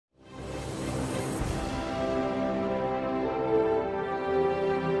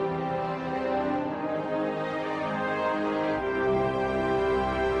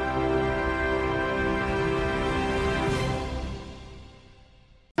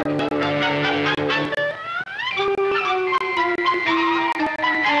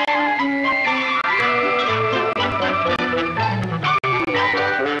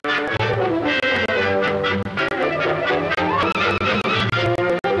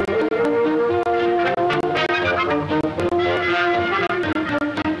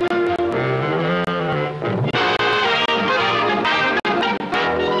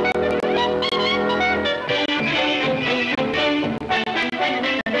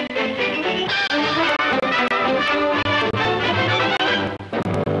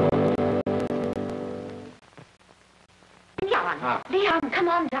come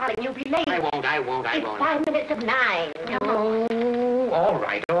on, darling. You'll be late. I won't. It's 5 minutes of 9. Come on. Oh, all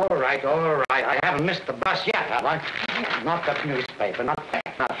right. I haven't missed the bus yet, have I? Not that newspaper, not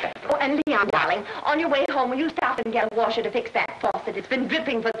that. Oh, and Leon, darling, on your way home, will you stop and get a washer to fix that faucet? It's been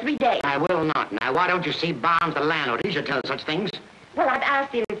dripping for 3 days. I will not. Now, why don't you see Barnes, the landlord? He should tell such things. Well, I've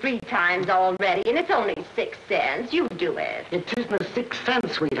asked him 3 times already, and it's only 6 cents. You do it. It isn't a 6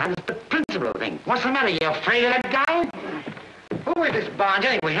 cent, sweetheart. It's the principal thing. What's the matter? You afraid of that guy? Who is this Barnes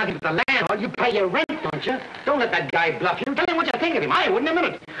anyway? Nothing but the landlord. You pay your rent, don't you? Don't let that guy bluff you. Tell him what you think of him. I wouldn't a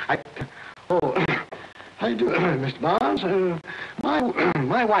minute. How you doing, Mr. Barnes?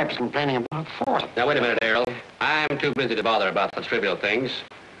 My wife's complaining about force. Now, wait a minute, Errol. I'm too busy to bother about such trivial things.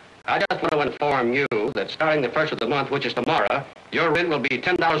 I just want to inform you that starting the 1st of the month, which is tomorrow, your rent will be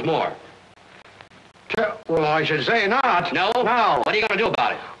 $10 more. Well, I should say not. No? No. What are you going to do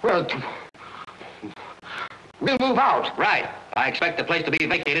about it? Well, we'll move out. Right. I expect the place to be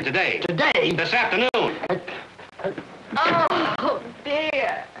vacated today. Today? This afternoon. Oh,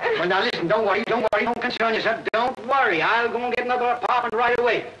 dear. Well, now, listen, don't worry. Don't concern yourself. Don't worry. I'll go and get another apartment right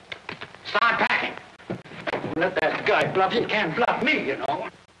away. Start packing. Let that guy bluff you. He can't bluff me, you know.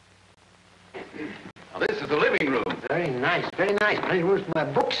 Now, this is the living room. Very nice, very nice. Plenty of room for my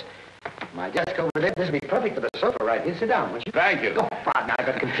books. My desk over there. This will be perfect for the sofa right here. Sit down, won't you? Thank you. Oh, pardon, I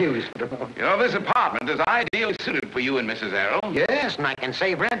got confused. You know, this apartment is ideally suited for you and Mrs. Errol. Yes, and I can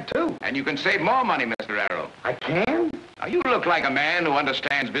save rent, too. And you can save more money, Mr. Errol. I can? Now, you look like a man who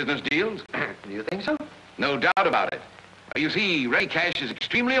understands business deals. Do you think so? No doubt about it. You see, ready cash is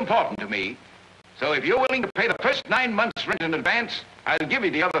extremely important to me. So if you're willing to pay the first 9 months' rent in advance, I'll give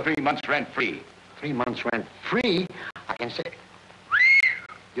you the other 3 months' rent free. 3 months' rent free? I can say...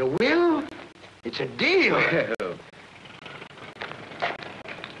 You will? It's a deal. Well.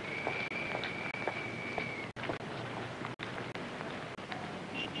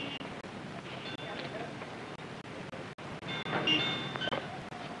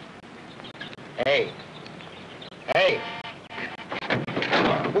 Hey.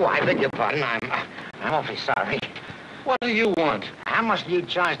 Oh, I beg your pardon. I'm awfully sorry. What do you want? How much do you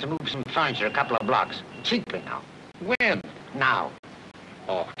charge to move some furniture a couple of blocks? Cheaply now. When? Now.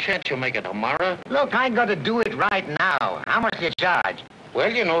 Oh, can't you make it tomorrow? Look, I got to do it right now. How much do you charge?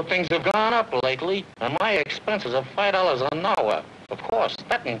 Well, you know, things have gone up lately, and my expenses are $5 an hour. Of course,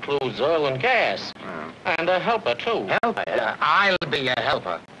 that includes oil and gas. And a helper, too. Helper? I'll be a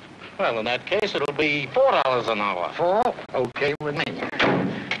helper. Well, in that case, it'll be $4 an hour. 4? Okay with me.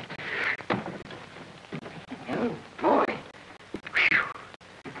 Oh, boy.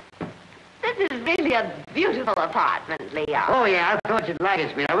 This is really a beautiful apartment, Leon. Oh, yeah, I thought you'd like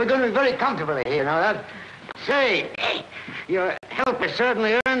it, sweetheart. We're going to be very comfortable here, you know that? Say, your helper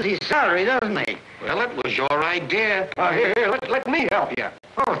certainly earns his salary, doesn't he? Well, it was your idea. Here, let me help you.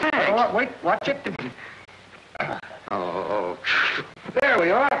 Oh, thanks. Oh, wait, watch it. Oh, there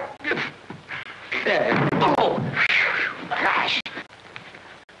we are. There. Oh, gosh.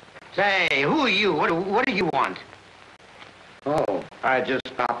 Say, who are you? What do you want? Oh, I just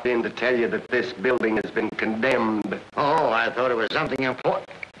stopped in to tell you that this building has been condemned. Oh, I thought it was something important.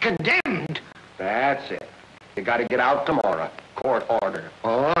 Condemned? That's it. You got to get out tomorrow. Court order.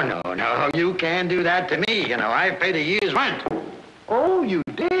 Oh, no, you can't do that to me. You know, I've paid a year's rent. Oh, you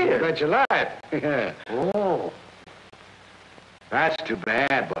did? Bet your life. Oh. That's too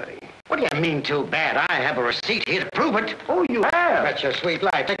bad, buddy. What do you mean, too bad? I have a receipt here to prove it. Oh, you have? Bet your sweet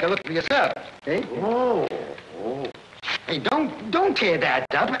life. Take a look for yourself. Eh? Oh. Hey, don't tear that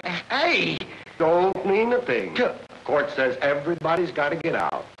up. Hey. Don't mean a thing. Court says everybody's got to get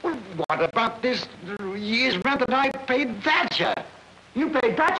out. Well, what about this year's rent that I paid Thatcher? You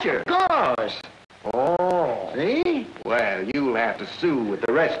paid Thatcher? Of course. Oh. See? Well, you'll have to sue with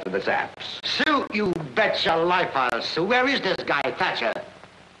the rest of the saps. Sue? You bet your life I'll sue. Where is this guy, Thatcher?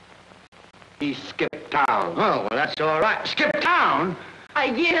 He skipped town. Oh, well, that's all right. Skip town? A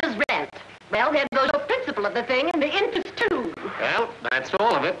year's rent. Well, there goes the principal of the thing and the interest, too. Well, that's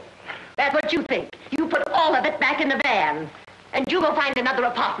all of it. That's what you think. You put all of it back in the van. And you go find another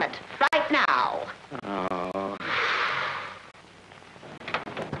apartment. Right now. Oh.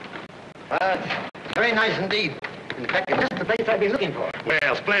 Very nice indeed. In fact, it's just the place I've been looking for.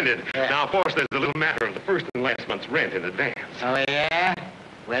 Well, splendid. Now, of course, there's the little matter of the first and last month's rent in advance. Oh, yeah?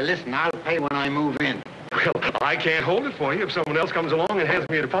 Well, listen, I'll pay when I move in. Well, I can't hold it for you if someone else comes along and hands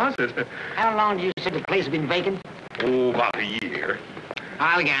me a deposit. How long do you say the place has been vacant? Oh, about a year.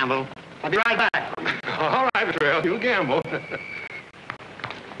 I'll gamble. I'll be right back. All right, Mr. Errol, you'll gamble.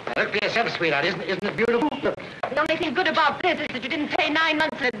 Look for yourself, sweetheart. Isn't it beautiful? Look. The only thing good about this is that you didn't pay 9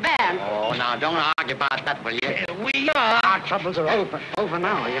 months in advance. Oh, now, don't argue about that, will you? Here we are. Our troubles are over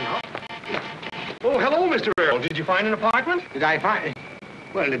now, you know. Oh, hello, Mr. Errol. Did you find an apartment? Did I find...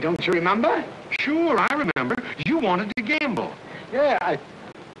 Well, don't you remember? Sure, I remember. You wanted to gamble. Yeah,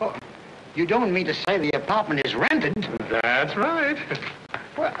 Oh, you don't mean to say the apartment is rented? That's right.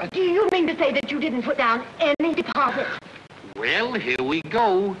 Well, do you mean to say that you didn't put down any deposit? Well, here we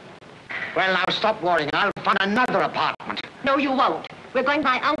go. Well, now stop worrying. I'll find another apartment. No, you won't. We're going to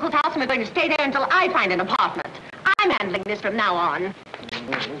my uncle's house, and we're going to stay there until I find an apartment. I'm handling this from now on.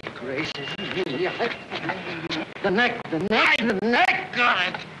 Oh, gracious me. The neck.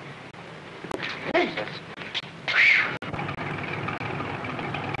 Got it.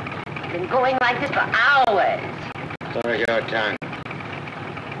 Been going like this for hours. Sorry, your tongue.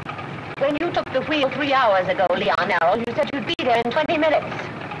 When you took the wheel 3 hours ago, Leon Errol, you said you'd be there in 20 minutes.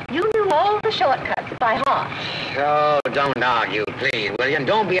 You knew all the shortcuts by heart. Oh, don't argue, please, William.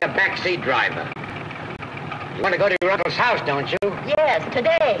 Don't be a backseat driver. You want to go to your uncle's house, don't you? Yes,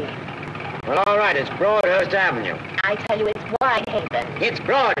 today. Well, all right. It's Broadhurst Avenue. I tell you, it's Whitehaven. It's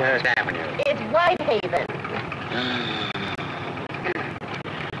Broadhurst Avenue. It's Whitehaven.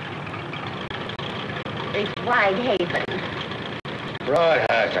 It's Whitehaven.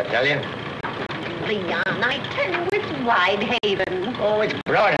 Broadhurst, I tell you. Leon, I tell you, it's Whitehaven. Oh, it's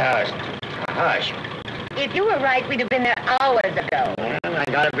Broadhurst. Hush. If you were right, we'd have been there hours ago. Well, I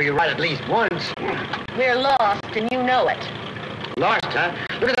gotta be right at least once. We're lost, and you know it. Lost, huh?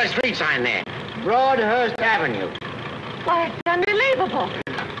 Look at that street sign there. Broadhurst Avenue. Why, it's unbelievable.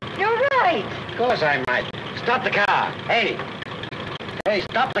 You're right. Of course I might. Stop the car. Hey,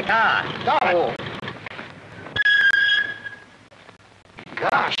 stop the car. Stop it.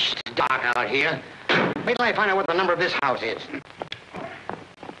 Gosh, it's dark out here. Wait till I find out what the number of this house is.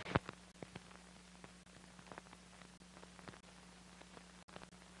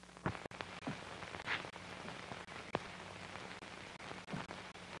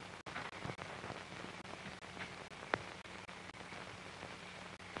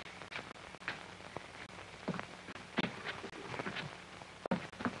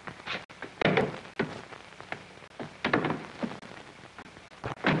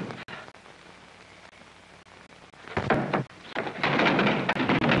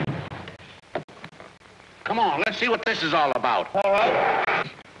 Come on, let's see what this is all about. All right.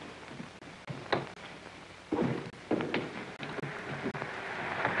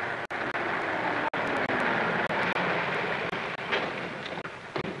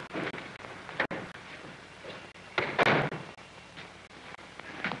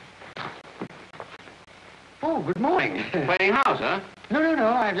 Oh, good morning. Playing house, huh? No.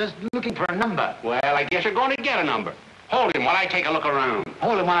 I'm just looking for a number. Well, I guess you're going to get a number. Hold him while I take a look around.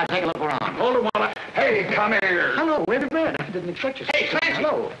 Hold him while I take a look around. Hold it while I... Hey, come here. Hello, wait a minute. I didn't expect you. Hey, Clancy.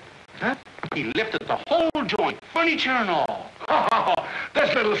 Hello. Huh? He lifted the whole joint, furniture and all. Oh,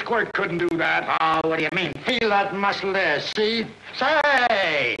 this little squirt couldn't do that. Oh, what do you mean? Feel that muscle there, see?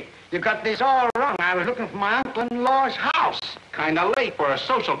 Say, you got this all wrong. I was looking for my uncle-in-law's house. Kind of late for a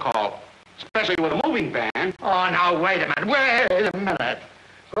social call, especially with a moving van. Oh, now, wait a minute.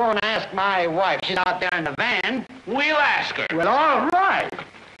 Go and ask my wife. She's out there in the van. We'll ask her. Well, all right.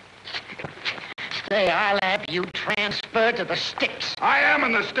 Say, I'll have you transferred to the sticks. I am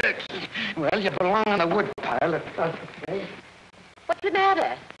in the sticks. Well, you belong on the wood pile. Okay. What's the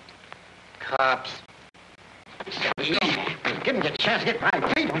matter? Cops. Give me a chance to get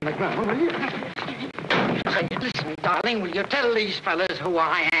my feet on the ground, will you? Say, listen, darling, will you tell these fellas who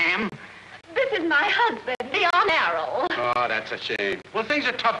I am? This is my husband, Leon Errol. Oh, that's a shame. Well, things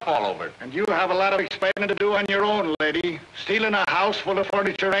are tough all over. And you have a lot of explaining to do on your own, lady. Stealing a house full of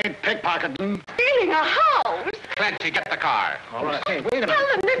furniture ain't pickpocketing. Stealing a house? Clancy, get the car. All right. Hey, wait a Tell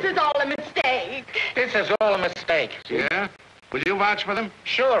minute. them this is all a mistake. This is all a mistake. Yeah? Will you vouch for them?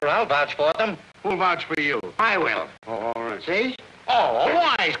 Sure, I'll vouch for them. Who'll vouch for you? I will. Oh, all right. See? Oh, a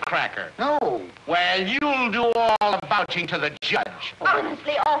wisecracker. No. Well, you'll do all the vouching to the judge.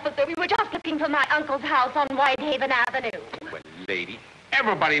 Honestly, officer, we were just looking for my uncle's house on Whitehaven Avenue. Well, lady,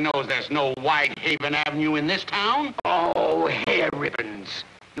 everybody knows there's no Whitehaven Avenue in this town. Oh, hair ribbons.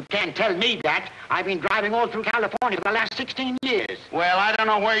 You can't tell me that. I've been driving all through California for the last 16 years. Well, I don't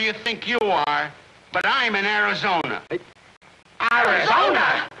know where you think you are, but I'm in Arizona.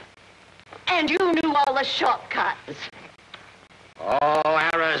 Arizona? And you knew all the shortcuts. Oh,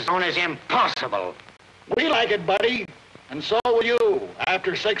 Arizona's impossible. We like it, buddy. And so will you,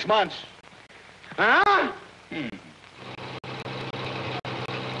 after 6 months. Huh?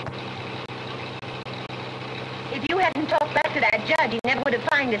 If you hadn't talked back to that judge, he never would have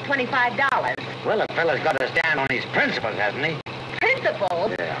fined us $25. Well, the fella's got to stand on his principles, hasn't he?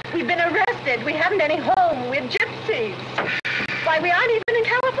 Principals? Yeah. We've been arrested said, we haven't any home. We're gypsies. Why, we aren't even in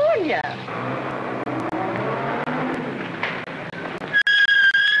California.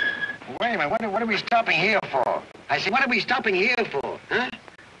 Wait a minute, what are we stopping here for? I said, what are we stopping here for, huh?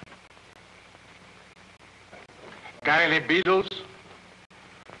 Got any beetles?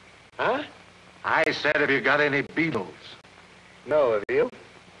 Huh? I said, have you got any beetles? No, have you?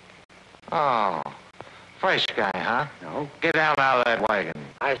 Oh, fresh guy, huh? No. Get down out of that wagon.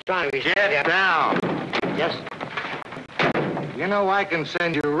 I was trying to be... Get down. Yes. You know, I can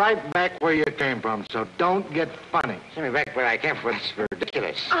send you right back where you came from, so don't get funny. Send me back where I came from. It's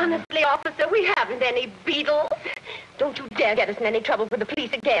ridiculous. Honestly, officer, we haven't any beetles. Don't you dare get us in any trouble with the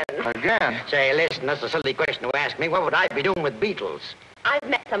police again. Again? Say, listen, that's a silly question to ask me. What would I be doing with beetles? I've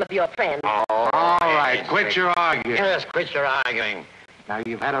met some of your friends. Oh, all right, quit your arguing. Yes, quit your arguing. Now,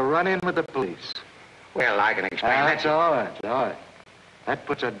 you've had a run-in with the police. Well, I can explain that. That's all right, all right. That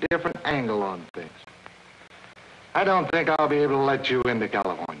puts a different angle on things. I don't think I'll be able to let you into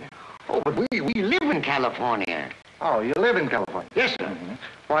California. Oh, but we live in California. Oh, you live in California? Yes, sir. Mm-hmm.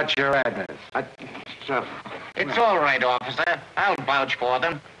 What's your address? It's all right, officer. I'll vouch for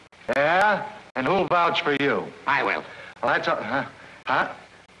them. Yeah? And who'll vouch for you? I will. Well, that's all... Huh?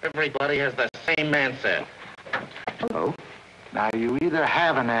 Everybody has the same answer. Hello? Now, you either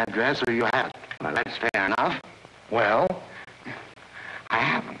have an address or you haven't. Well, that's fair enough. Well? I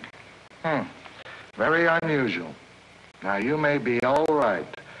haven't. Very unusual. Now, you may be all right,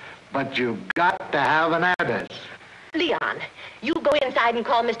 but you've got to have an address. Leon, you go inside and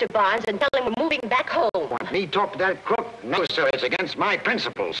call Mr. Barnes and tell him we're moving back home. Want me to talk to that crook? No, sir. It's against my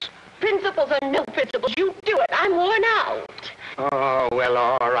principles. Principles or no principles, you do it. I'm worn out. Oh, well,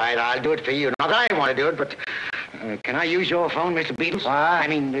 all right. I'll do it for you. Not that I want to do it, but can I use your phone, Mr. Beatles? I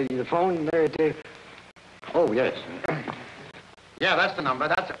mean, the phone there to... Oh, yes. Yeah, that's the number.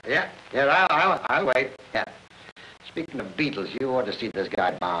 That's it. Yeah, I'll wait. Yeah. Speaking of Beatles, you ought to see this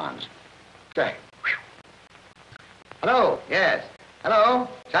guy Barnes. Say. Hello. Yes. Hello.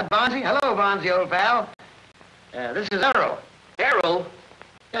 Is that Barnesy? Hello, Barnesy, old pal. This is Errol. Errol?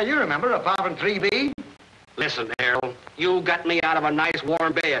 Yeah, you remember apartment 3B? Listen, Errol, you got me out of a nice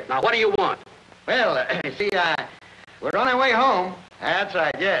warm bed. Now, what do you want? Well, see, we're on our way home. That's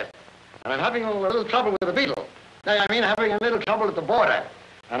right, yes. And I'm having a little trouble with the beetle. No, I mean having a little trouble at the border.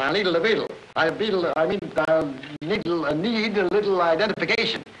 And I'll need a beetle. I'll need a little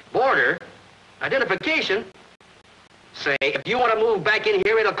identification. Border? Identification? Say, if you want to move back in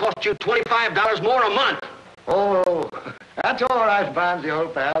here, it'll cost you $25 more a month. Oh, that's all right, Barnesy,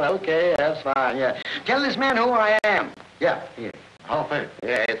 old pal. Okay, that's fine, yeah. Tell this man who I am. Yeah, here. All fair.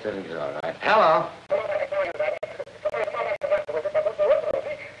 Yeah, it's all right. Hello.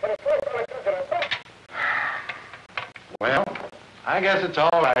 Well, I guess it's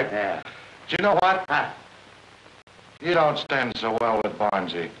all right. Yeah. Do you know what? You don't stand so well with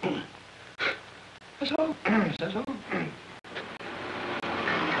Barnesy. That's all. That's all.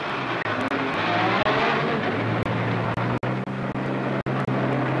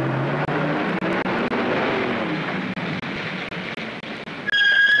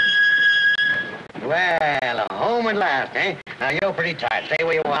 Well, home at last, eh? Now, you're pretty tired. Stay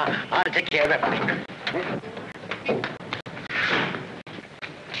where you are. I'll take care of everything.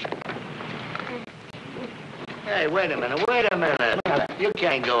 Hey, wait a minute. You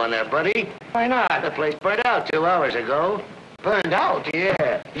can't go in there, buddy. Why not? The place burned out 2 hours ago. Burned out?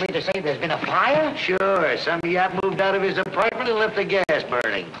 Yeah. You mean to say there's been a fire? Sure. Some yap moved out of his apartment and left the gas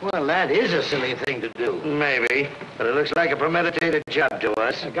burning. Well, that is a silly thing to do. Maybe. But it looks like a premeditated job to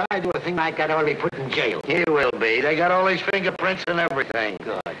us. A guy do a thing like that ought to be put in jail. He will be. They got all his fingerprints and everything.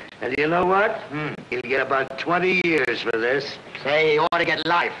 Good. And you know what? He'll get about 20 years for this. Say, he ought to get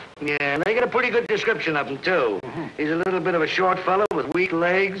life. Yeah, and they got a pretty good description of him, too. He's a little bit of a short fellow with weak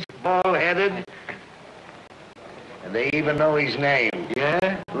legs, bald-headed. And they even know his name.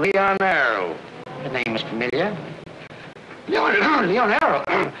 Yeah? Leon Errol. The name is familiar. Leon Errol.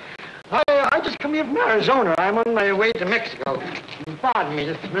 I just come here from Arizona. I'm on my way to Mexico. Pardon me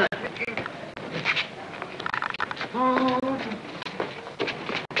just a minute.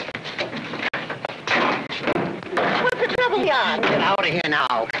 What's the trouble, Leon? Get out of here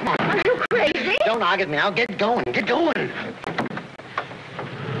now. Come on. Are you crazy? Don't argue with me now. Get going. Get going.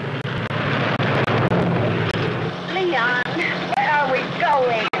 Leon, where are we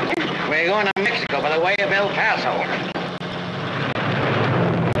going? We're going to Mexico by the way of El Paso.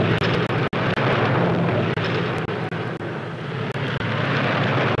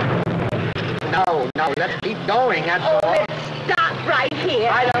 No, let's keep going, that's all. Let's stop right here.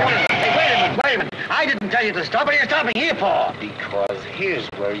 I don't want to. Hey, wait a minute. I I didn't tell you to stop. What are you stopping here for? Because here's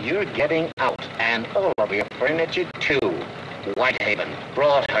where you're getting out, and all of your furniture, too. Whitehaven,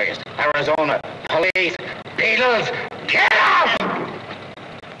 Broadhurst, Arizona, police, Beatles, get out!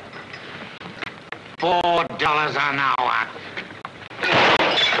 $4 an hour.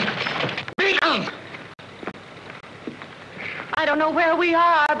 Beatles! I don't know where we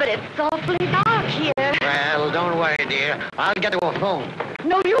are, but it's awfully dark here. Well, don't worry, dear. I'll get to a phone.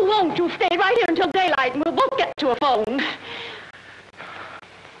 No, you won't. You stay right here until daylight, and we'll both get to a phone.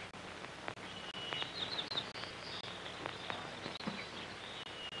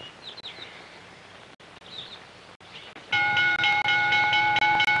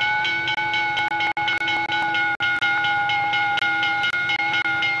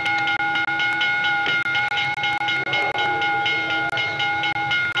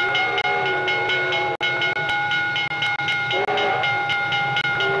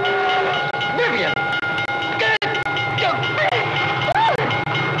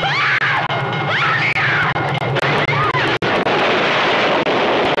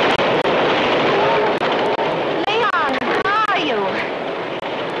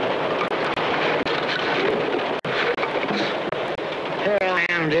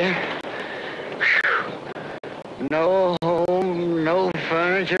 No home, no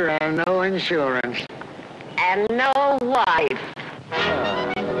furniture, and no insurance. And no wife.